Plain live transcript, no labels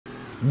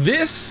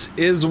This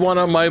is one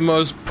of my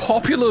most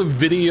popular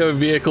video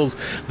vehicles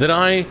that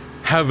I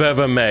have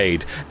ever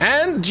made.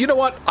 And you know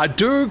what? I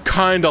do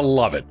kind of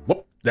love it.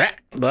 Whoop, that.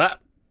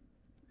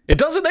 It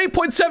does an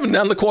 8.7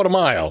 down the quarter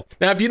mile.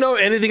 Now, if you know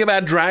anything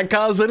about drag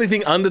cars,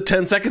 anything under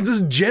 10 seconds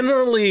is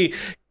generally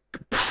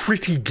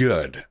pretty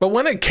good. But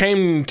when it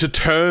came to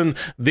turn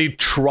the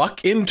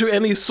truck into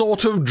any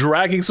sort of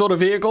dragging sort of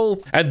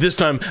vehicle, and this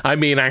time I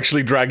mean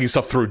actually dragging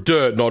stuff through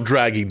dirt, not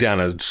dragging down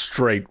a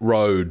straight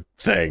road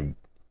thing.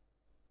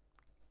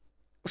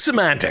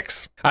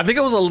 Semantics. I think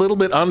it was a little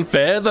bit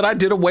unfair that I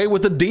did away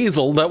with the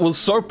diesel that was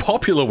so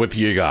popular with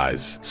you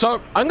guys.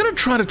 So I'm gonna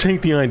try to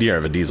take the idea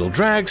of a diesel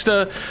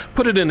dragster,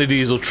 put it in a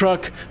diesel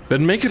truck,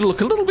 but make it look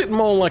a little bit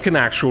more like an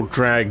actual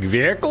drag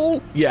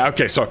vehicle. Yeah,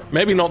 okay, so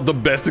maybe not the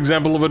best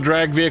example of a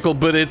drag vehicle,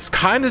 but it's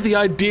kind of the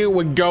idea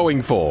we're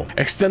going for.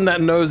 Extend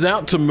that nose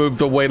out to move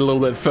the weight a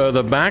little bit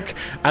further back,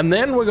 and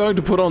then we're going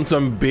to put on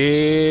some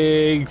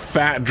big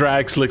fat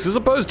drag slicks as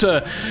opposed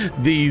to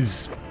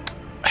these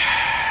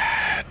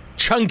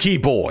chunky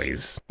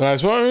boys. But I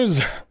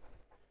suppose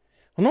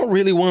I'm not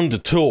really one to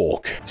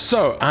talk.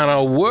 So at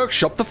our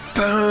workshop, the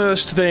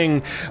first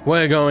thing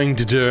we're going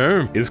to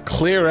do is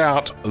clear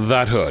out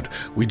that hood.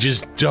 We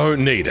just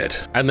don't need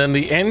it. And then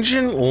the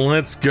engine,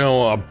 let's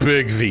go a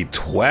big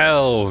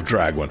V12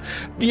 drag one.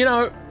 You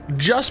know,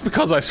 just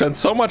because I spent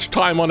so much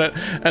time on it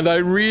and I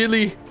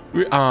really,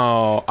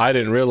 oh, I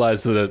didn't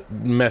realize that it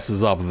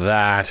messes up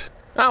that.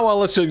 Oh, well,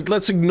 let's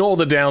ignore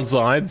the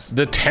downsides.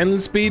 The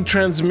 10-speed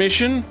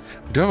transmission,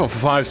 we do have a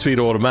 5-speed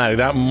automatic.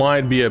 That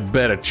might be a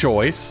better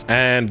choice.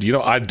 And, you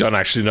know, I don't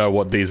actually know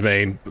what these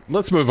mean.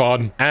 Let's move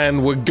on.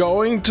 And we're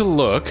going to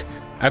look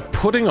at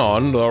putting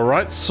on the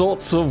right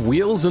sorts of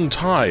wheels and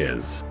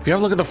tires. If you have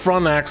a look at the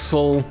front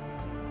axle,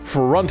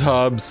 front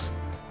hubs,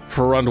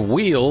 front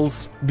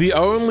wheels, the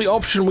only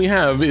option we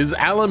have is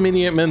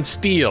aluminium and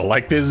steel.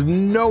 Like, there's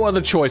no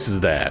other choices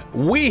there.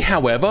 We,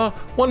 however,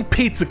 want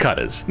pizza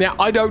cutters. Now,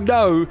 I don't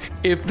know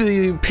if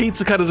the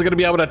pizza cutters are going to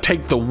be able to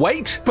take the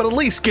weight, but at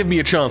least give me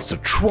a chance to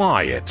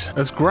try it.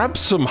 Let's grab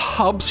some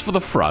hubs for the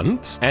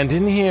front, and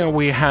in here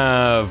we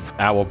have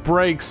our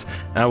brakes,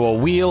 our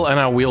wheel,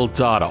 and our wheel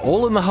data,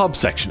 all in the hub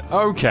section.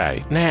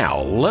 Okay,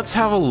 now let's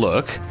have a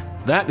look.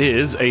 That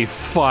is a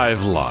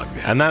 5-lug,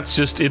 and that's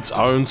just its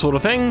own sort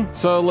of thing.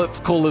 So let's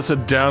call this a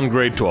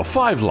downgrade to a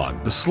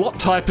 5-lug. The slot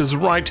type is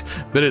right,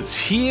 but it's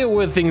here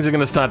where things are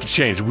going to start to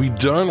change. We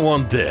don't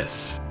want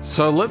this.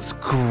 So let's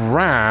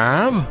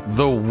grab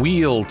the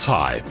wheel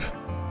type.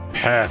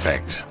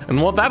 Perfect.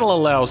 And what that'll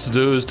allow us to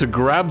do is to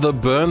grab the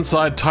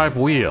Burnside type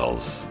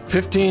wheels.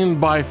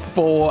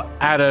 15x4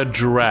 adder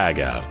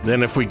dragger.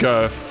 Then if we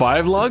go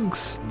 5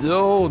 lugs,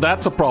 oh,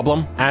 that's a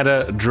problem.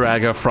 Adder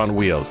dragger front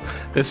wheels.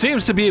 There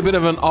seems to be a bit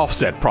of an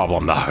offset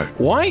problem though.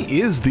 Why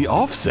is the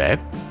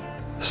offset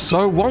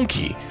so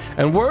wonky?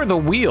 And where are the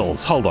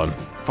wheels? Hold on.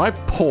 If I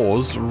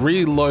pause,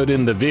 reload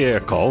in the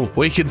vehicle,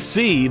 we can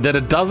see that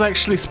it does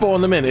actually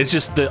spawn them in. It's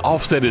just the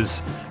offset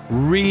is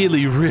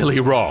really, really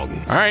wrong.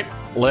 All right.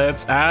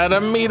 Let's add a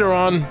meter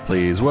on.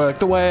 Please work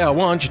the way I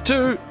want you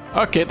to.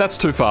 Okay, that's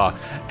too far.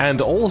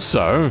 And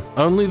also,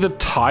 only the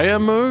tire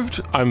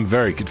moved? I'm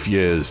very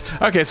confused.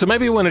 Okay, so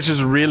maybe when it's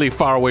just really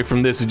far away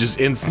from this, it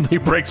just instantly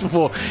breaks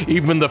before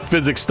even the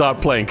physics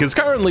start playing, because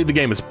currently the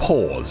game is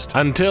paused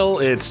until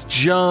it's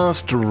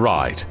just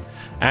right.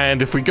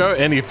 And if we go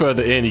any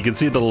further in, you can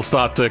see that it'll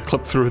start to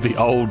clip through the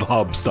old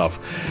hub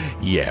stuff.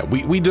 Yeah,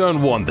 we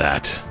don't want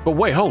that. But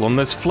wait, hold on,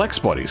 there's flex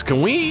bodies.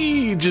 Can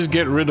we just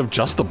get rid of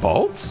just the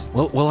bolts?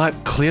 Will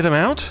that clear them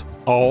out?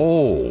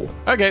 Oh,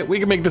 okay, we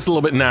can make this a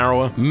little bit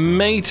narrower.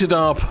 Mated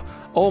up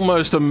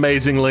almost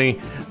amazingly.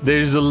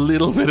 There's a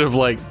little bit of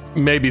like,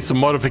 maybe some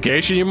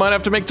modification you might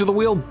have to make to the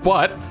wheel,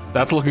 but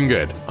that's looking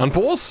good.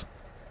 Unpause.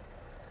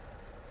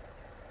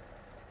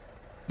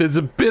 There's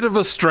a bit of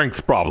a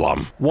strength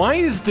problem. Why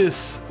is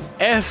this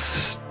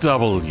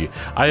SW?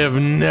 I have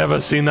never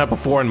seen that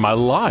before in my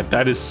life.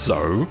 That is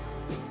so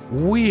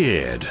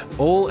weird.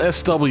 All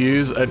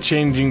SWs are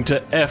changing to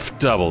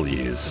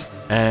FWs.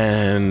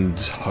 And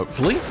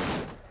hopefully...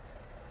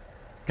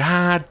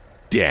 God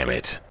damn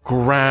it.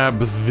 Grab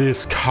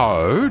this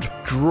code,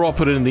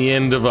 drop it in the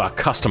end of our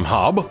custom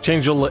hub,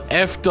 change all the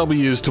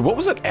FWs to, what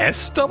was it,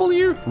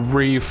 SW?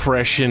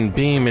 Refresh in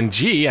beam and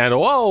G, and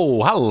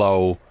whoa,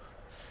 hello.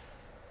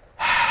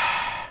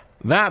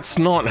 That's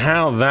not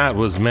how that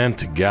was meant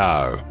to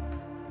go.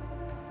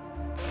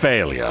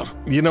 Failure.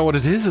 You know what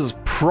it is? It's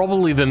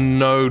probably the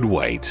node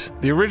weight.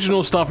 The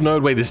original stuff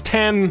node weight is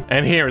 10,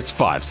 and here it's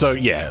 5. So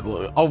yeah,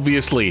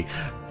 obviously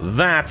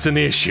that's an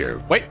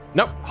issue. Wait,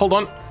 nope, hold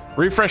on.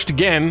 Refreshed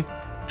again,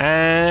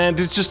 and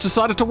it's just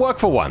decided to work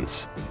for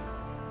once.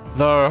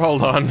 Though,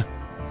 hold on.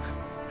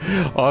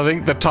 I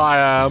think the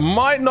tire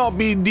might not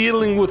be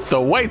dealing with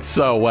the weight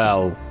so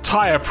well.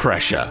 Tire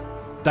pressure.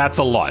 That's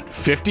a lot.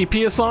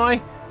 50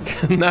 PSI?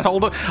 Can that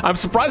hold it? I'm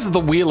surprised that the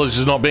wheel is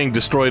just not being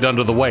destroyed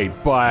under the weight,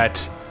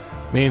 but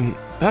I mean,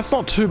 That's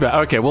not too bad.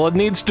 Okay, well, it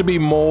needs to be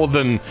more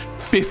than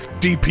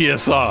 50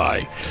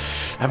 PSI.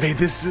 I mean,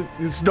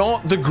 it's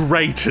not the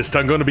greatest,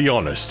 I'm going to be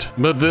honest.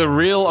 But the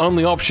real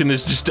only option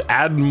is just to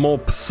add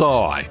more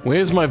PSI.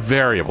 Where's my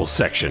variable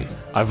section?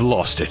 I've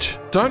lost it.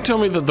 Don't tell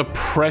me that the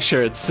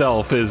pressure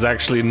itself is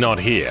actually not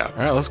here.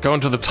 All right, let's go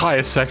into the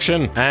tire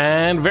section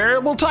and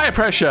variable tire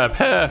pressure.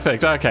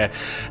 Perfect, okay.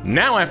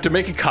 Now I have to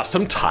make a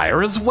custom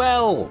tire as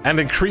well and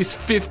increase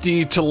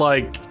 50 to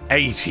like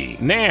 80.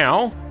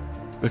 Now,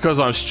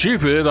 because I'm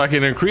stupid, I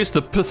can increase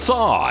the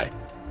PSI.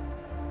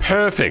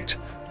 Perfect.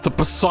 The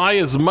PSI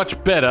is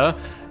much better,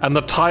 and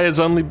the tire's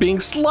only being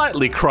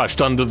slightly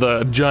crushed under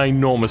the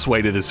ginormous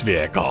weight of this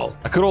vehicle.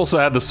 I could also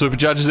add the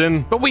superchargers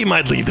in, but we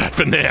might leave that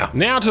for now.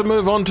 Now to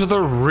move on to the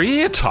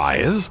rear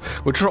tires,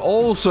 which are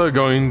also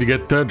going to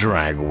get the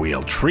drag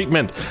wheel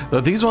treatment,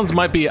 though these ones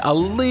might be a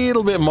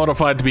little bit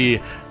modified to be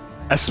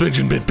a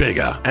smidgen bit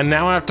bigger. And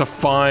now I have to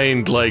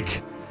find,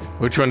 like,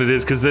 which one it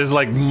is, because there's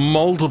like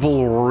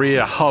multiple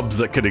rear hubs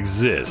that could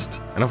exist.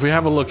 And if we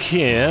have a look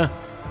here,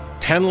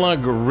 10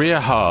 lug rear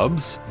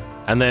hubs,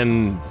 and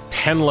then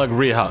 10 lug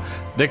rear hub.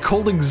 They're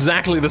called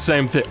exactly the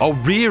same thing. Oh,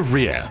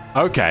 rear.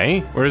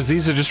 Okay, whereas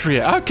these are just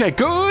rear. Okay,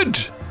 good.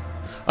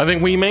 I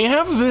think we may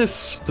have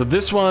this. So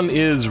this one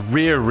is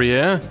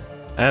rear,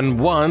 and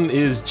one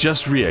is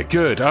just rear.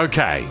 Good,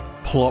 okay.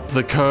 Plop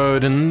the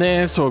code in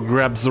there so it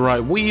grabs the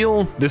right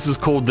wheel. This is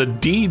called the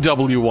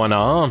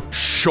DW1R.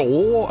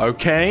 Sure,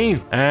 okay.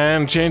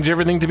 And change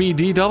everything to be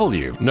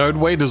DW. Node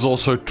weight is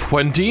also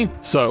 20.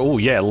 So, oh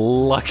yeah,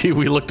 lucky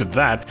we looked at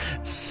that.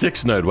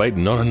 6 node weight,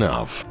 not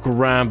enough.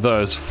 Grab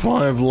those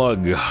 5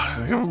 lug.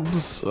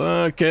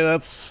 Okay,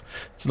 it's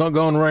not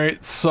going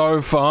right so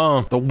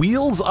far. The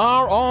wheels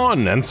are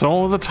on, and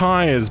so are the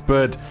tires,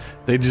 but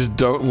they just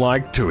don't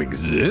like to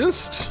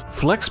exist.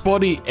 Flex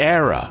body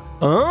error.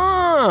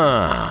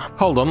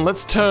 Hold on,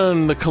 let's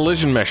turn the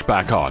collision mesh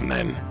back on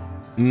then.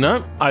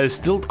 Nope, I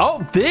still,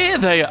 oh, there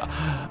they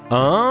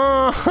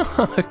are.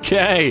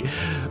 Okay.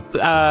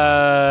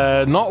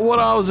 Not what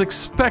I was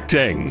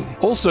expecting.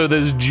 Also,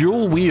 there's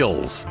dual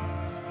wheels.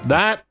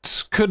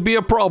 That could be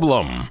a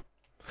problem.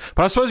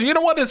 But I suppose, you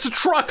know what, it's a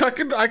truck. I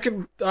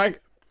could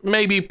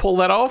maybe pull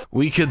that off.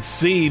 We could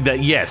see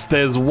that, yes,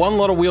 there's one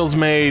lot of wheels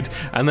made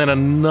and then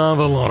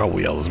another lot of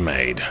wheels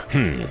made.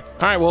 All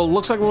right, well,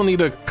 looks like we'll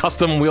need a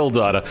custom wheel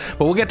data,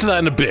 but we'll get to that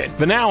in a bit.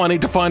 For now, I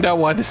need to find out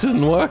why this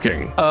isn't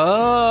working.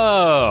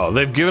 Oh,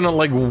 they've given it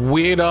like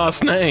weird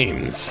ass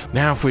names.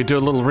 Now, if we do a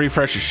little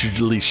refresh, it should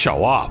at least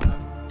show up.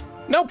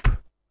 Nope,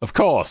 of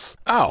course.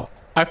 Oh,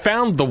 I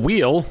found the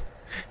wheel.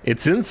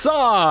 It's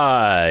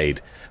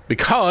inside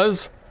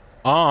because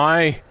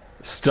I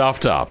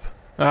stuffed up.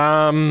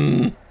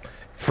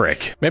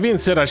 Frick. Maybe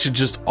instead I should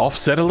just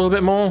offset a little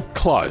bit more?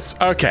 Close.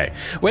 Okay,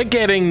 we're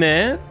getting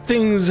there.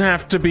 Things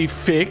have to be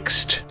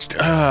fixed.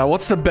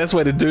 What's the best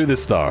way to do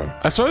this though?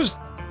 I suppose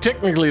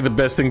technically the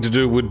best thing to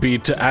do would be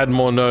to add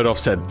more node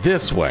offset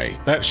this way.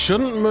 That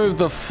shouldn't move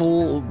the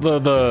full,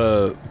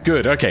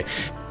 good, okay.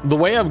 The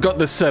way I've got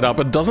this set up,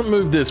 it doesn't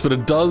move this, but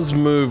it does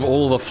move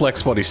all the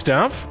flex body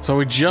stuff. So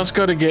we just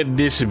got to get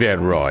this bit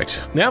right.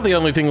 Now the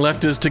only thing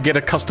left is to get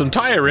a custom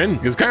tire in,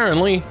 because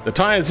currently the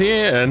tires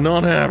here are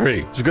not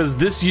happy. It's because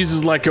this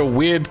uses like a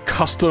weird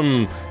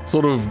custom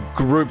sort of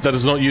group that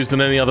is not used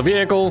in any other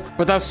vehicle,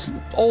 but that's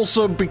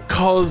also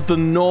because the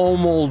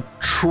normal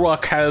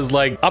truck has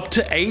like up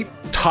to 8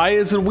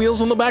 tires and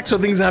wheels on the back, so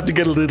things have to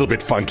get a little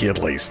bit funky at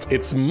least.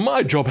 It's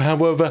my job,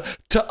 however,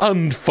 to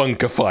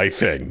unfunkify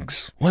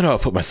things. Why do I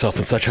put myself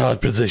in such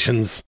hard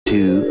positions?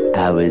 2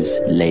 hours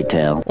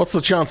later. What's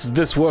the chances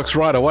this works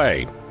right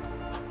away?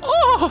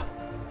 Oh!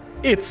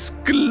 It's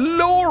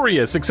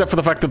glorious, except for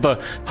the fact that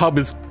the hub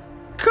is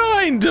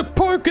kinda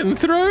poking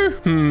through.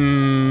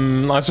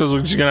 I suppose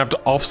we're just gonna have to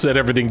offset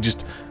everything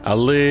just a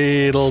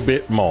little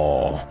bit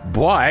more.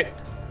 But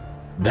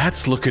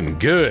that's looking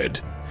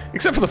good.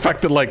 Except for the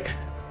fact that, like,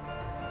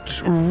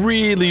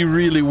 really,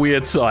 really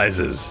weird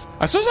sizes.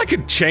 I suppose I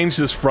could change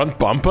this front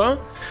bumper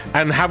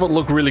and have it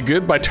look really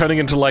good by turning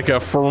it into like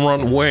a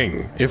front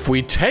wing. If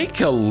we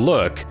take a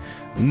look,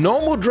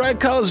 normal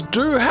drag cars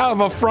do have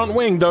a front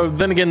wing, though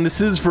then again,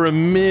 this is for a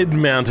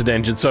mid-mounted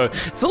engine, so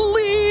it's a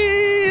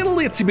little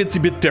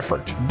itsy-bitsy bit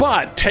different.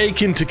 But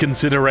take into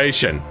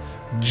consideration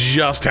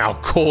just how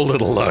cool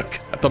it'll look.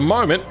 At the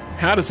moment,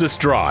 how does this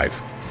drive?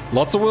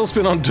 Lots of wheel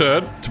spin on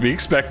dirt, to be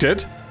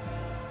expected.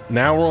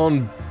 Now we're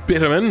on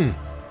bitumen.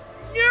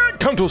 Yeah,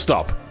 come to a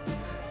stop.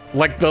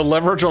 Like the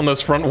leverage on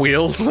those front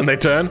wheels when they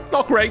turn,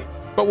 not great,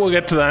 but we'll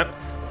get to that.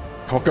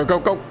 Go, go, go,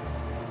 go.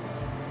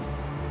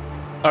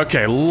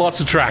 Okay, lots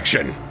of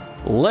traction.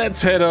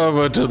 Let's head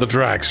over to the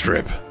drag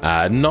strip.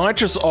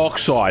 Nitrous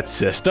oxide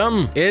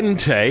system,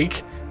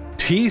 intake,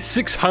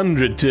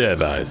 T600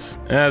 turbos.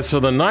 As for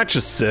the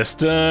nitrous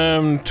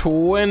system,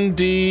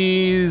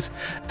 20s,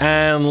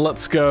 and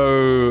let's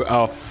go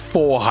a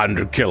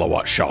 400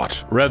 kilowatt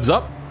shot. Revs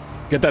up,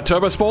 get that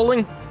turbo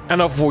spooling,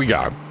 and off we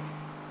go.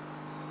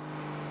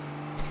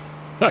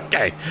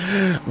 Okay,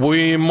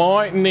 we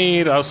might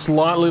need a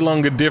slightly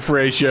longer diff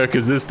ratio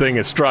because this thing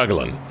is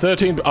struggling.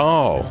 13,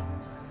 oh,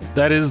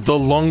 That is the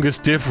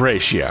longest diff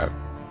ratio.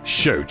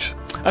 Shoot.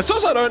 I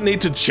suppose I don't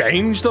need to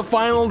change the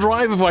final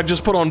drive if I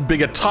just put on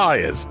bigger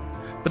tires.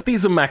 But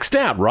these are maxed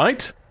out,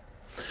 right?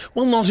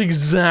 Well, not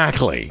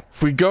exactly.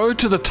 If we go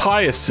to the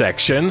tire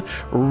section,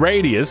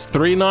 radius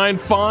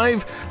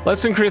 395,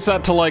 let's increase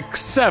that to like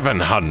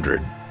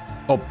 700.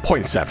 Or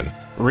 0.7.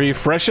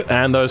 Refresh it,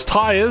 and those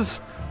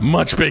tires,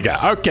 much bigger.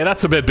 Okay,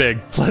 that's a bit big.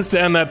 Let's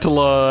down that to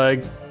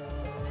like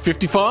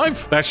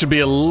 55. That should be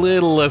a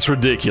little less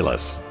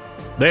ridiculous.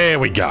 There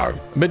we go.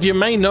 But you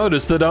may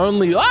notice that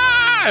only...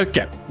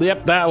 okay.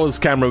 Yep, that was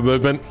camera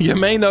movement. You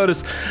may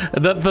notice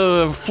that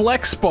the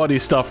flex body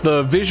stuff,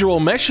 the visual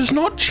mesh, has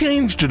not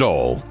changed at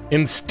all.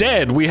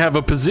 Instead, we have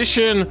a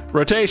position,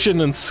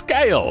 rotation, and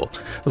scale.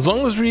 As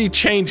long as we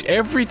change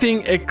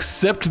everything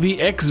except the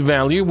X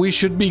value, we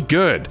should be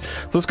good.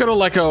 So let's go to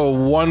like a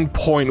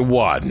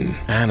 1.1.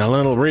 And a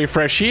little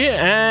refresh here,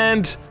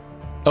 and...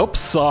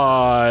 oops,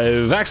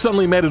 I've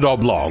accidentally made it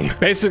oblong.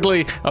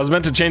 Basically, I was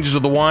meant to change it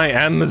to the Y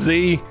and the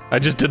Z. I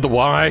just did the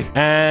Y,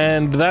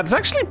 and that's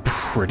actually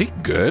pretty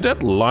good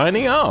at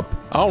lining up.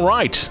 All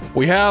right,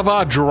 we have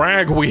our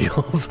drag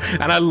wheels,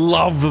 and I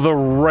love the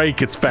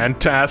rake. It's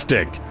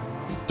fantastic.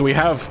 Do we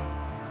have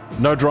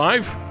no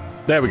drive?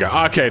 There we go,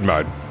 arcade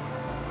mode.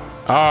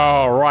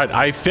 All right,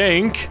 I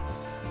think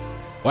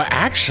we're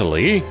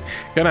actually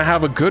gonna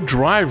have a good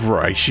drive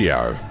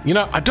ratio. You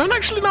know, I don't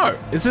actually know.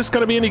 Is this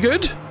gonna be any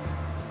good?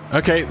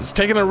 Okay, it's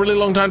taken a really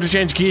long time to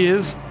change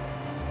gears.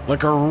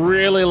 Like a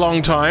really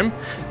long time.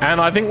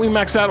 And I think we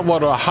maxed out at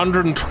what,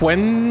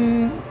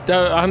 120?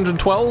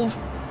 112?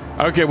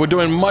 Okay, we're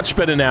doing much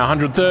better now.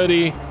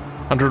 130,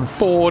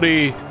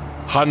 140,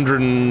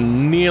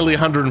 nearly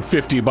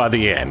 150 by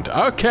the end.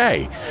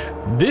 Okay,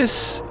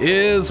 this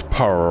is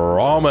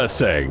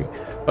promising.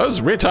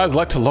 Those rear tires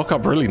like to lock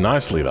up really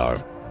nicely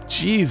though.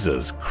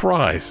 Jesus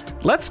Christ.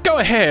 Let's go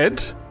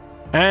ahead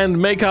and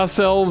make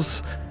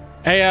ourselves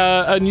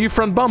a new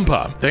front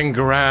bumper. Then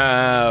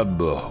grab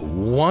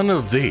one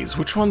of these.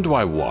 Which one do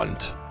I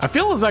want? I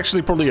feel there's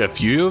actually probably a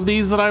few of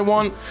these that I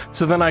want,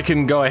 so then I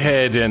can go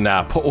ahead and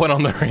put one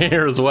on the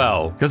rear as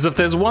well. Because if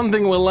there's one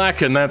thing we're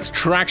lacking, that's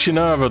traction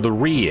over the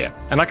rear.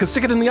 And I can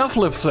stick it in the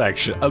uplift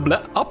section.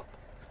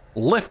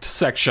 Uplift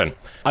section.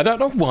 I don't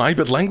know why,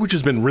 but language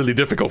has been really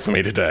difficult for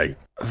me today.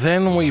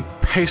 Then we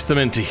paste them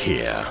into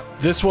here.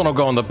 This one will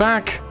go on the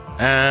back,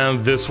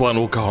 and this one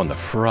will go on the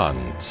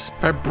front.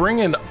 If I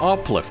bring an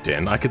uplift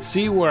in, I could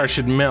see where I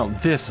should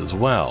mount this as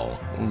well.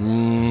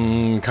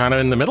 Kind of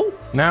in the middle?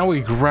 Now we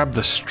grab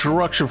the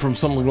structure from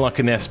something like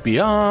an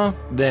SBR,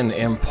 then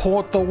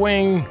import the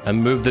wing,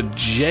 and move the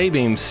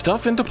J-beam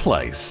stuff into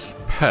place.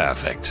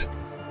 Perfect.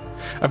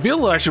 I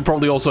feel that I should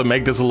probably also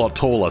make this a lot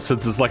taller,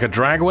 since it's like a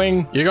drag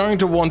wing. You're going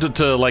to want it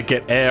to like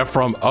get air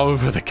from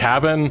over the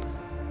cabin,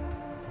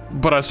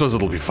 but I suppose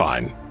it'll be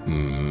fine.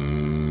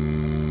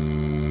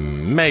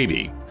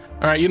 Maybe.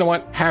 Alright, you know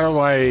what? How do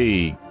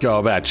I go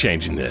about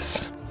changing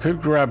this?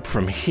 Could grab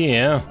from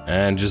here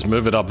and just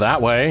move it up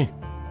that way.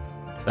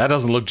 That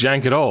doesn't look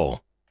jank at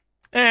all.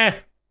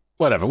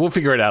 Whatever, we'll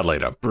figure it out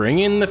later. Bring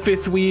in the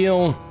fifth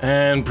wheel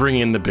and bring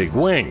in the big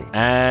wing.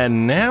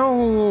 And now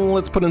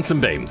let's put in some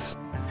beams.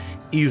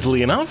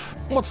 Easily enough.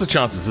 What's the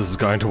chances this is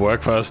going to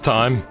work first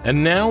time?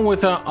 And now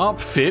with our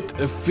upfit,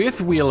 a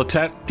fifth wheel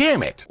attach.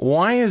 Damn it!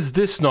 Why is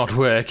this not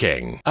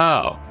working?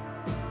 Oh.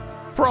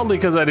 Probably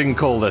because I didn't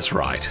call this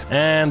right.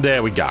 And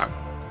there we go.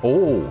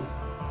 Oh,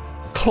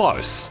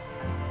 close.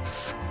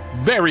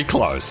 Very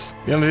close.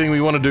 The only thing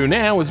we want to do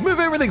now is move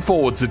everything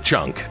forwards a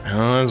chunk.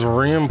 Let's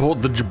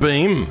re-import the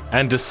J-beam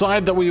and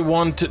decide that we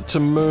want it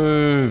to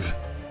move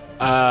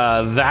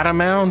that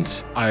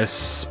amount, I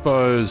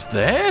suppose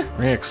there.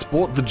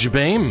 Re-export the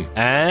J-beam.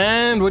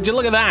 And would you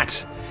look at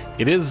that?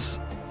 It is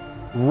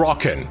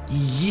rocking.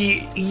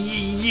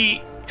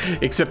 Yeah.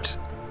 Except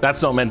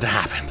that's not meant to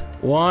happen.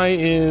 Why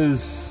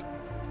is...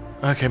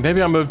 Okay,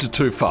 maybe I moved it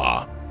too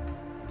far.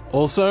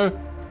 Also,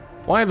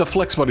 why are the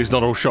flex bodies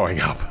not all showing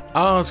up?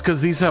 Oh, it's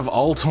because these have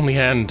alt on the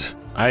end.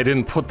 I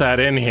didn't put that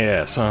in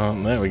here, so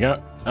there we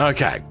go.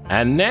 Okay,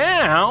 and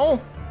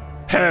now...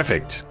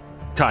 Perfect.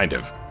 Kind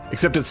of.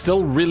 Except it's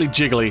still really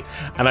jiggly,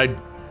 and I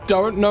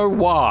don't know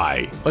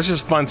why. Let's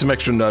just find some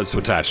extra nodes to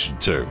attach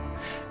it to.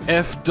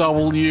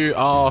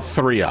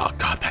 FWR3R.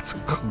 God,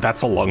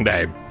 that's a long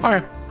name.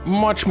 Alright,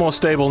 much more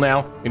stable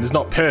now. It is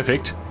not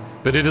perfect,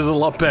 but it is a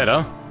lot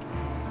better.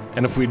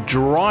 And if we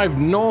drive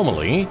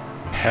normally,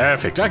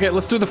 perfect. Okay,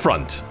 let's do the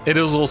front. It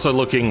is also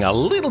looking a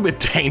little bit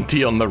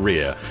dainty on the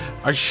rear.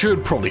 I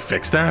should probably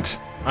fix that.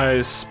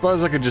 I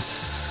suppose I could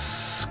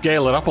just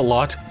scale it up a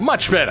lot.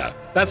 Much better.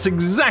 That's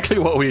exactly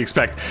what we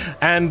expect.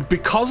 And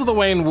because of the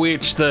way in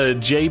which the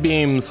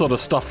J-beam sort of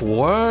stuff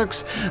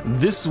works,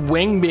 this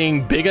wing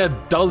being bigger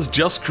does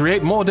just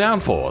create more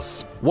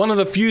downforce. One of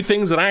the few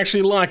things that I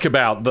actually like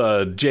about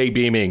the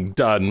J-beaming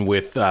done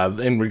with,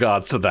 in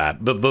regards to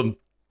that, the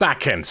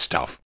back-end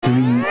stuff. 3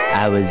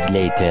 hours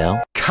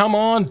later. Come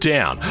on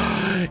down.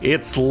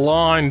 It's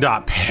lined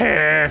up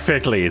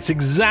perfectly. It's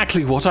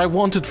exactly what I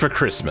wanted for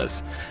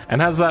Christmas.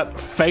 And has that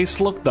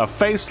face look? The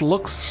face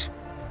looks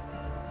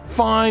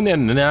fine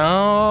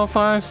enough,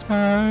 I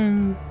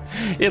suppose.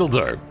 It'll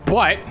do,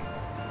 but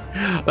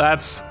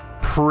that's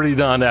pretty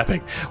darn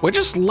epic. We're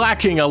just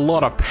lacking a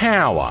lot of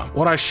power.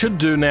 What I should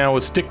do now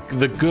is stick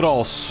the good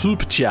old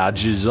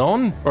superchargers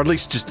on, or at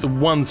least just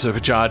one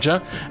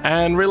supercharger,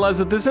 and realize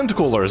that this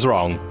intercooler is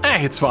wrong.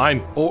 It's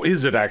fine. Or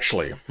is it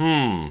actually?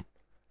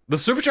 The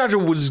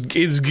supercharger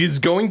is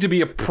going to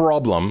be a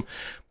problem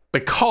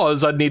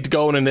because I'd need to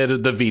go in and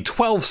edit the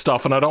V12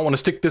 stuff, and I don't want to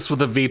stick this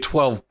with a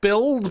V12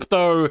 build,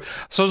 though I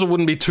suppose it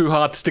wouldn't be too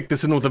hard to stick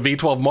this in with a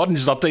V12 mod and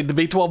just update the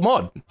V12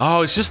 mod.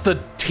 Oh, it's just the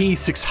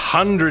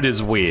T600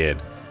 is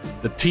weird.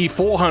 The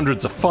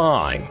T400s are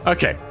fine.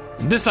 Okay,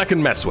 this I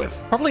can mess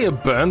with. Probably a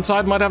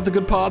Burnside might have the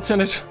good parts in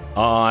it.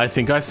 I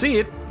think I see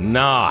it.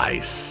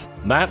 Nice.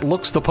 That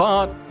looks the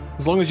part,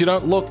 as long as you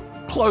don't look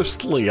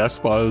closely, I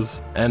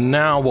suppose. And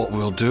now what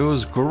we'll do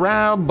is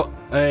grab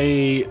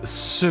a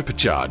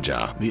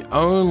supercharger. The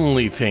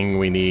only thing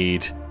we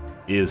need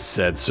is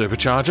said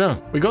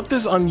supercharger. We got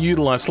this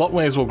unutilized slot,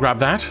 may as well grab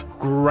that.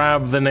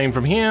 Grab the name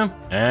from here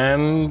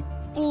and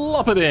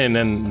plop it in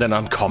and then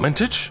uncomment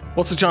it.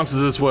 What's the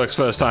chances this works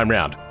first time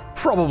round?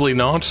 Probably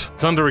not.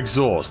 It's under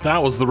exhaust.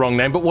 That was the wrong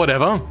name, but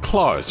whatever.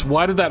 Close.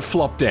 Why did that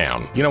flop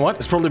down? You know what?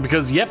 It's probably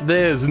because, yep,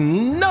 there's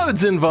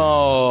nodes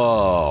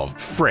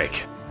involved.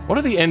 Frick. What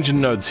are the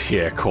engine nodes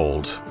here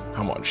called?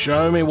 Come on,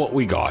 show me what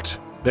we got.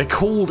 They're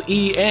called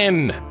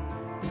EN.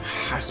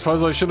 I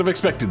suppose I should have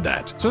expected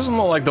that. So isn't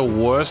that like the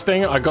worst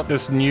thing? I got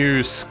this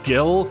new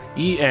skill,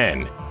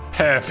 EN.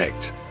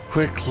 Perfect.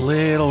 Quick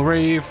little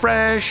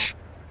refresh.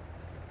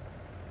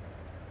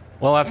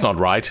 Well, that's not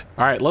right.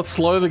 All right, let's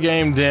slow the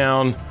game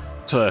down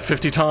to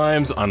 50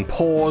 times,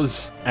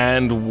 unpause,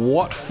 and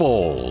what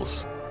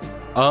falls?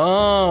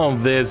 Oh,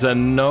 there's a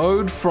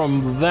node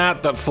from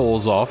that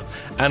falls off,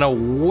 and a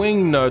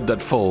wing node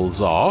that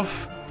falls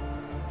off.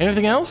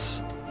 Anything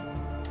else?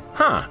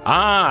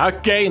 Huh.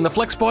 Okay, in the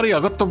flex body, I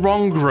got the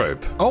wrong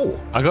group.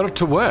 Oh, I got it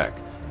to work.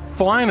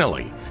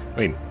 Finally. I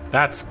mean,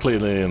 that's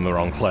clearly in the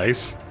wrong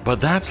place, but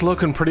that's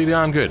looking pretty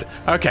darn good.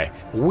 Okay,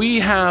 we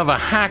have a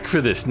hack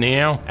for this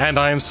now, and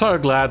I am so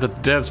glad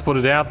that the devs put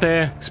it out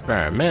there.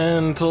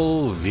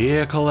 Experimental,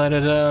 vehicle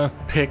editor,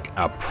 pick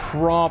a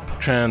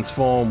prop,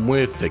 transform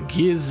with the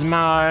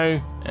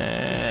gizmo,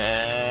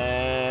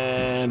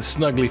 and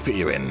snugly fit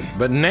you in.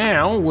 But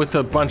now, with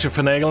a bunch of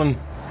finagling,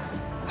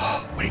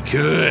 we're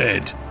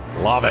good.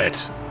 Love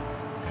it.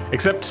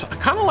 Except, I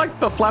kind of like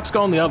the flaps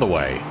going the other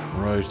way.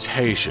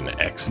 Rotation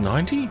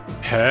X90?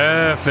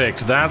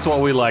 Perfect, that's what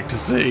we like to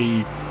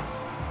see.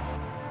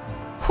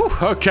 Whew,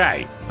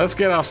 okay, let's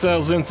get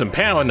ourselves in some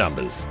power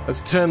numbers.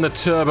 Let's turn the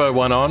turbo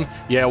one on.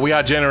 Yeah, we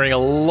are generating a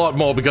lot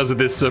more because of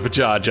this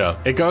supercharger.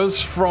 It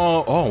goes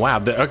from, oh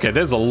wow, okay,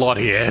 there's a lot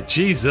here,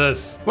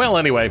 Jesus. Well,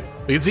 anyway,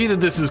 you can see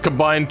that this is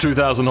combined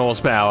 2,000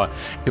 horsepower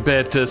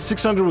compared to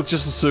 600 with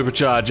just the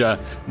supercharger,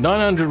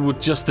 900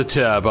 with just the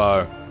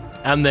turbo,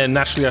 and then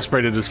naturally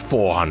aspirated is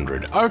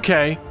 400.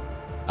 Okay.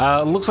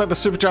 Looks like the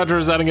supercharger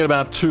is adding at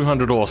about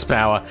 200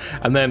 horsepower,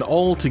 and then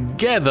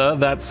altogether,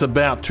 that's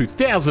about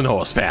 2,000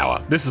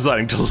 horsepower. This is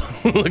starting to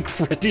look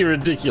pretty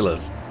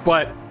ridiculous.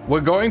 But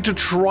we're going to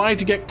try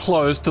to get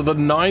close to the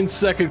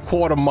 9-second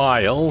quarter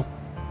mile.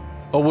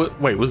 Oh,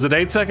 wait, was it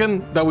 8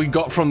 second that we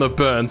got from the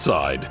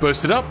Burnside?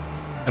 Burst it up,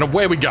 and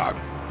away we go.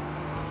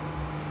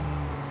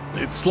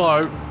 It's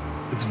slow.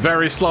 It's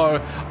very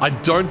slow. I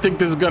don't think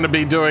this is going to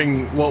be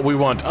doing what we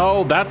want.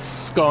 Oh,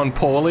 that's gone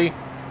poorly,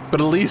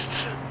 but at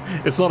least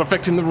it's not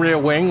affecting the rear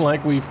wing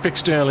like we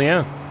fixed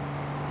earlier.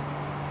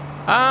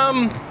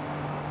 Well,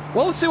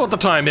 let's see what the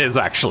time is,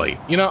 actually.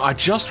 You know, I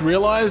just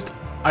realized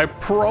I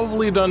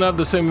probably don't have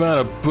the same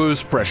amount of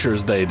boost pressure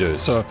as they do,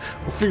 so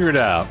we'll figure it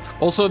out.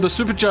 Also, the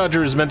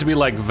supercharger is meant to be,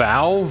 like,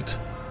 valved,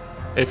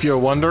 if you're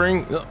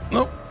wondering.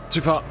 Nope,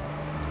 too far.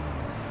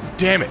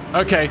 Damn it.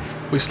 Okay,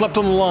 we slept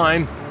on the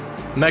line.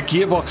 And that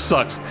gearbox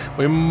sucks.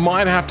 We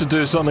might have to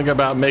do something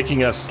about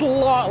making a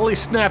slightly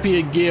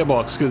snappier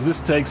gearbox, because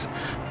this takes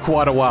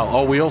quite a while.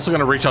 Oh, we're also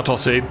going to reach our top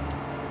speed.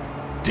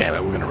 Damn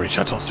it, we're going to reach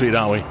our top speed,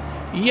 aren't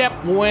we?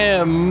 Yep,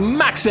 we're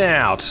maxed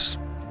out.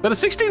 But a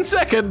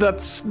 16-second,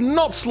 that's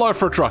not slow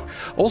for a truck.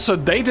 Also,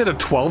 they did a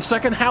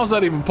 12-second? How's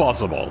that even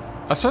possible?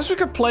 I suppose we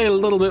could play a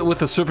little bit with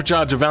the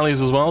supercharger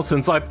values as well,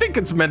 since I think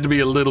it's meant to be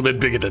a little bit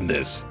bigger than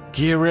this.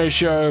 Gear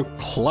ratio,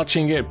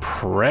 clutching it,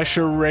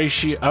 pressure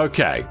ratio.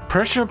 Okay,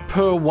 pressure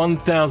per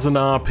 1,000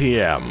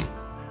 RPM.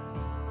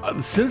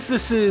 Since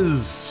this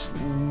is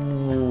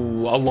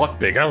a lot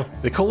bigger,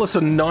 they call this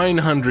a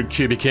 900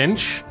 cubic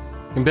inch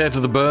compared to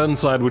the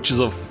Burnside, which is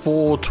a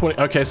 420.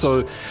 Okay,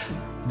 so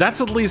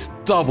that's at least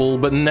double,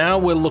 but now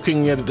we're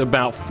looking at it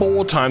about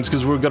 4 times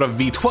because we've got a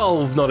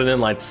V12, not an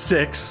inline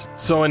 6.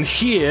 So in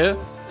here,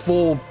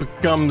 4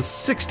 becomes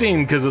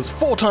 16 because it's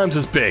 4 times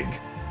as big.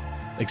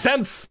 Make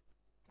sense?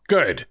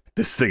 Good.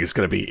 This thing is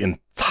going to be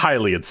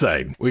entirely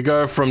insane. We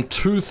go from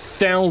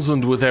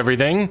 2,000 with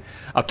everything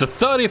up to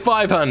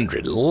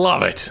 3,500.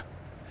 Love it.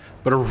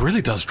 but it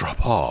really does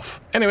drop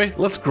off. Anyway,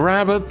 let's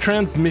grab a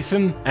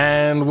transmission,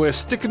 and we're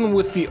sticking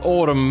with the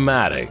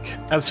automatic.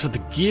 As for the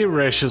gear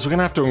ratios, we're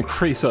gonna have to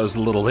increase those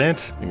a little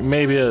bit.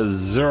 Maybe a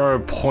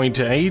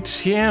 0.8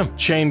 here.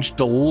 Change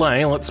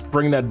delay, let's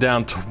bring that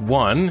down to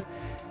 1.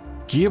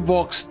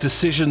 Gearbox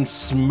decision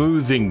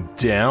smoothing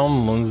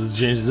down, let's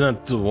change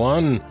that to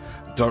 1.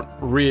 Don't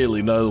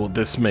really know what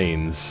this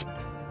means,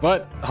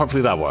 but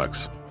hopefully that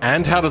works.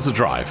 And how does it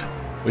drive?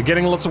 We're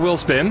getting lots of wheel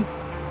spin,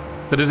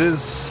 but it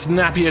is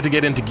snappier to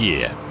get into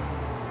gear.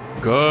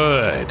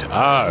 Good,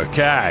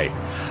 okay.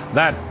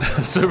 That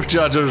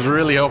supercharger is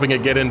really helping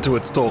it get into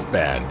its torque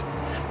band.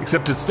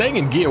 Except it's staying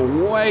in gear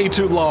way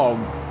too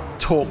long.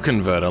 Torque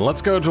converter.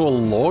 Let's go to a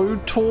low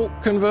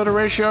torque converter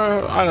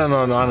ratio. I don't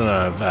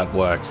know if that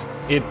works.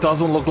 It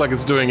doesn't look like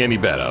it's doing any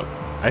better.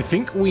 I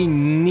think we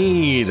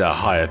need a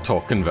higher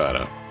torque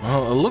converter.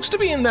 Well, it looks to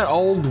be in that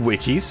old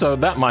wiki, so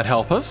that might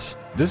help us.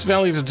 This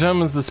value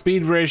determines the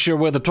speed ratio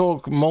where the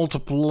torque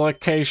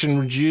multiplication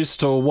reduced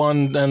to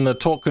 1 and the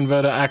torque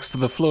converter acts to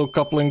the fluid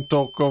coupling.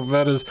 Torque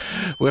converters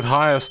with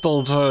higher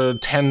stall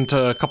tend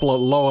to a couple of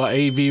lower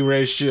AV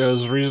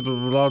ratios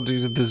reasonable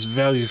due to this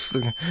value.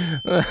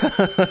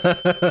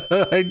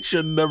 I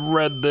shouldn't have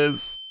read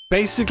this.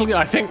 Basically,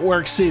 I think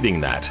we're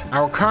exceeding that.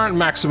 Our current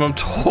maximum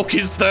torque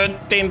is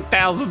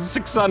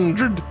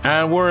 13,600,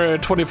 and we're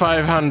at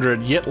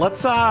 2,500. Yet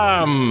let's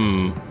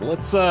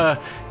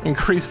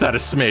increase that a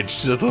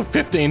smidge to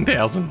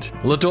 15,000.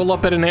 Will it do a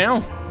lot better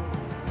now?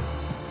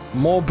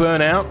 More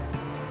burnout.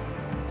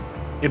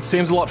 It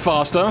seems a lot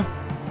faster.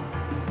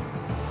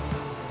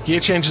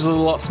 Gear changes are a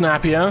lot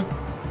snappier.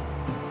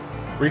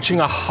 Reaching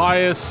a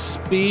higher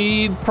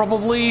speed,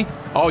 probably.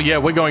 Oh yeah,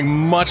 we're going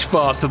much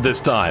faster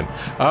this time.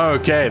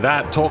 Okay,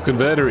 that torque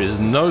converter is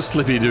no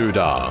slippy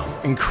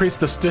doodah. Increase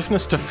the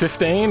stiffness to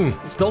 15.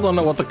 Still don't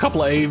know what the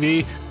couple of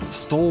AV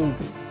stall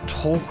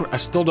torque. I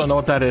still don't know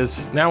what that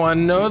is. Now I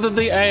know that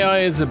the AI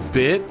is a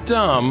bit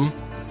dumb,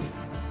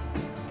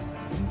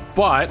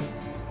 but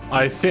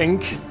I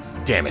think,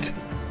 damn it,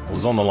 I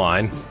was on the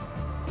line.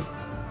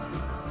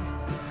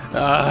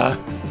 I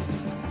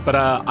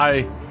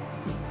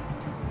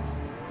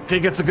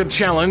think it's a good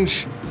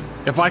challenge.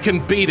 If I can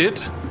beat it.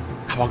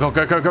 Come on, go,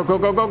 go, go, go, go,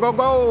 go, go, go,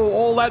 go.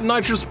 All that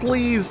nitrous,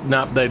 please.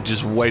 Nope, they're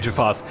just way too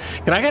fast.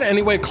 Can I get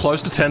anywhere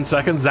close to 10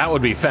 seconds? That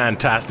would be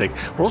fantastic.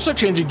 We're also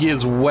changing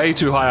gears way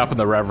too high up in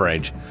the rev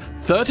range.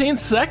 13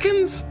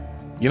 seconds?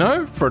 You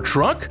know, for a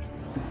truck?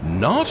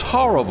 Not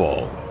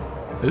horrible.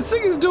 This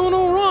thing is doing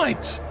all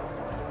right.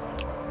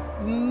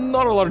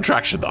 Not a lot of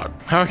traction though.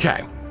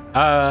 Okay.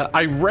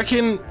 I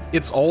reckon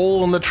it's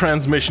all on the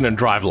transmission and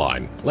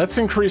driveline. Let's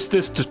increase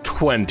this to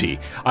 20.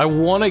 I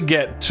want to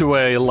get to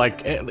a,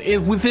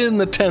 within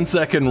the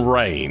 10-second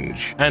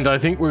range. And I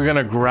think we're going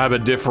to grab a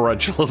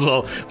differential as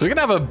well. So we're going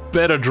to have a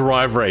better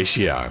drive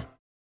ratio.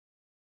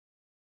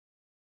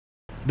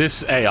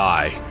 This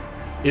AI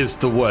is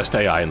the worst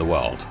AI in the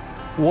world.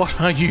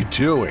 What are you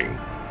doing?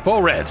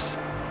 4 revs.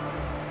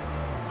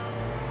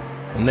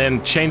 And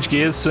then change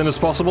gears as soon as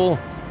possible.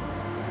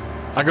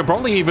 I could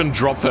probably even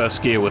drop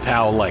first gear with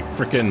how,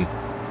 frickin'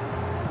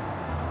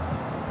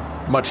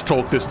 much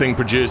torque this thing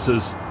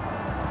produces.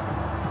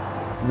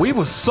 We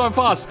were so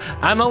fast!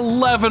 An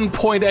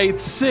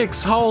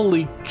 11.86!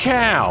 Holy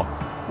cow!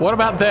 What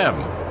about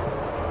them?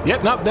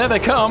 Yep, nope, there they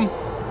come!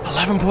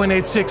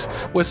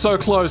 11.86! We're so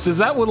close. Is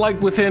that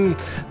within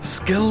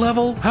skill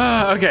level?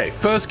 Okay,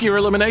 first gear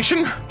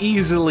elimination.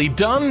 Easily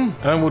done.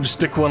 And we'll just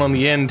stick one on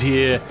the end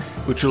here,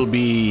 which will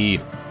be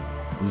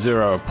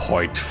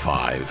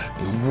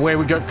 0.5. Where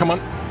we go, come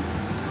on.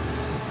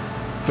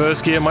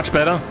 First gear, much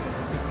better.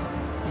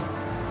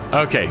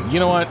 Okay, you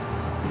know what?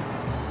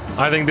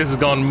 I think this has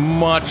gone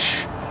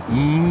much,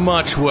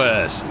 much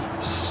worse.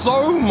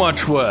 So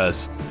much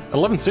worse.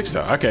 11.6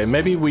 though, okay,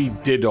 maybe we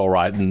did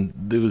alright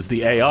and it was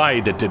the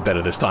AI that did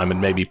better this time and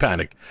maybe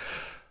panic.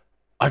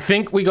 I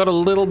think we got a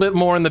little bit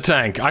more in the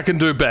tank. I can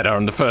do better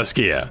on the first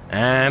gear.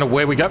 And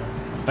away we go.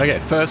 Okay,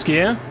 first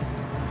gear.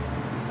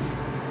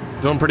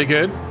 Doing pretty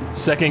good.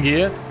 Second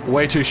gear,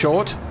 way too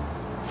short.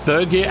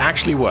 Third gear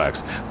actually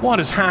works. What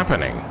is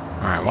happening?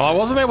 Alright, well I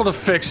wasn't able to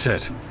fix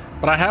it,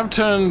 but I have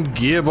turned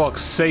gearbox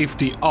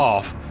safety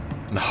off,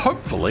 and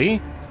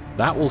hopefully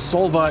that will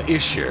solve our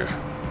issue.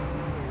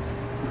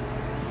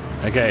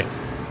 Okay,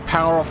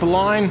 power off the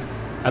line,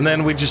 and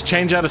then we just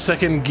change out a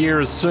second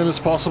gear as soon as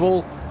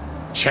possible.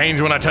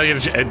 Change when I tell you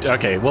to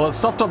okay, well it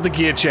stuffed up the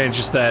gear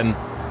changes then.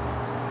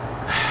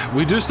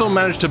 We do still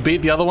manage to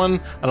beat the other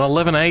one, an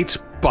 11.8,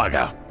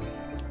 bugger.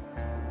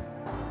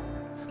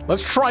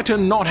 Let's try to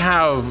not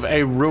have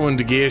a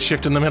ruined gear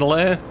shift in the middle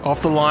there.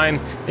 Off the line,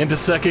 into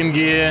second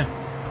gear.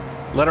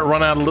 Let it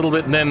run out a little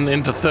bit and then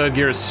into third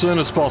gear as soon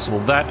as possible.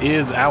 That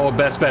is our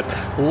best bet.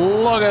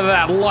 Look at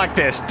that, like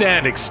they're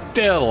standing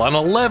still. An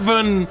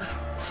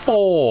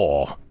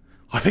 11.4.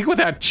 I think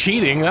without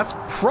cheating, that's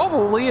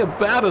probably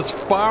about as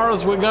far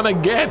as we're gonna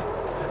get.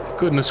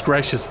 Goodness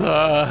gracious.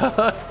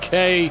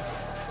 Okay.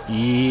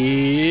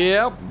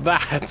 Yep,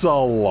 that's a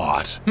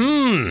lot.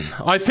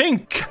 I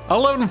think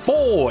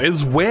 11.4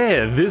 is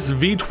where this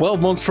V12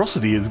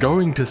 monstrosity is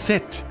going to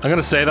sit. I'm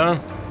gonna say though,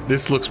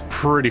 this looks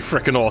pretty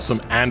freaking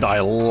awesome and I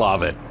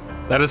love it.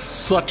 That is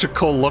such a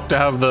cool look to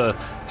have the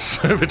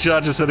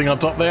supercharger sitting on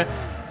top there.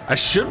 I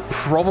should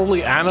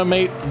probably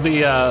animate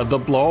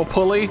the blower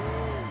pulley.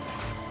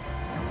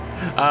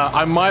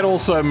 I might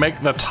also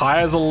make the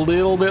tires a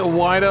little bit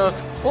wider.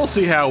 We'll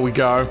see how we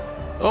go.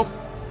 Oh,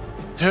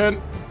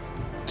 turn.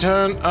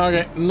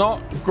 Okay,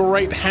 not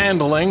great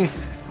handling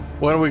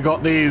when we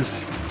got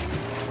these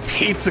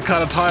pizza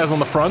cutter tires on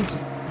the front.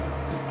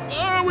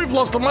 Oh, we've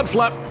lost the mud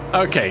flap.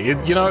 Okay,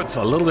 you know, it's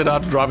a little bit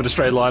hard to drive at a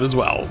straight line as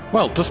well.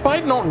 Well,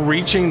 despite not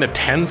reaching the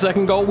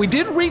 10-second goal, we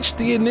did reach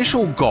the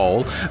initial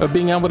goal of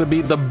being able to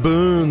beat the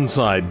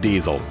Burnside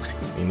diesel.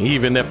 And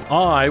even if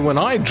when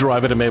I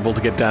drive it, I'm able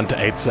to get down to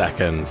 8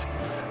 seconds.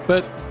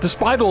 But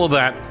despite all of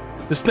that,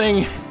 this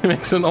thing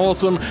makes an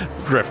awesome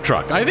drift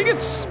truck. I think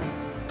it's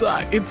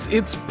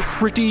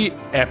pretty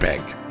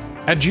epic.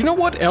 And do you know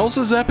what else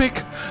is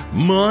epic?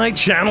 My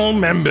channel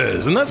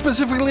members, and that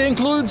specifically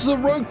includes the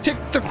Rogue Tick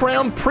the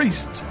Crown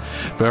Priest.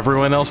 For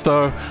everyone else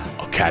though,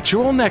 I'll catch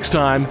you all next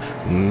time.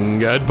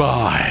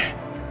 Goodbye.